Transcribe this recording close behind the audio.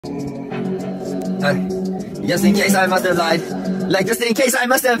Just in case I must have lied. Like, just in case I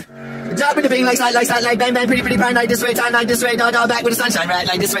must have. Drop in the being like side, like bang, bang, pretty, pan, like this way, time, like this way, dog, back with the sunshine, right,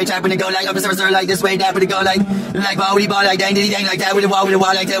 like this way, tap when it go, like up the surface, like this way, tap when it go, like body, like dang, like that, with the wall,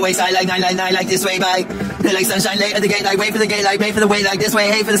 like that way, side, like nine, like this way, by, like sunshine, late at the gate, like wait for the gate, like wait for the way, like this way,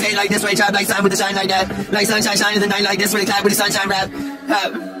 hey for the skate, like this way, trap, like sun with the shine, like that, like sunshine, shine in the night, like this way, clap with the sunshine, rap.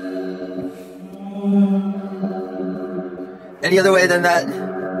 Any other way than that?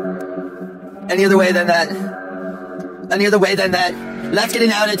 Any other way than that? Any other way than that? Let's get it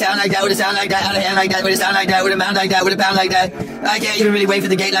out of town like that, with a sound like that, out of hand like that, with a sound like that, with a mound like that, with a pound like that. I can't even really wait for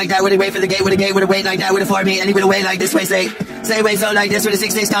the gate like that, with a wait for the gate, with a gate, with a wait like that, with a 4 me, any with a way like this way, say wait so like this, with a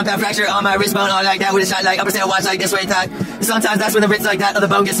 6-6 compound fracture on my wrist bone, all like that, with a shot like upper sail watch like this way, tack. Sometimes that's when the ritz like that, or the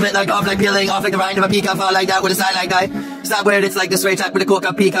bone gets split like off, like peeling off like the rind of a peacock, all like that, with a side like that. Stop where it's like this way, tack, with a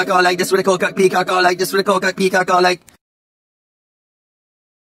cock peacock, all like this, with a cock peacock, all like this, with a cock peacock, all like.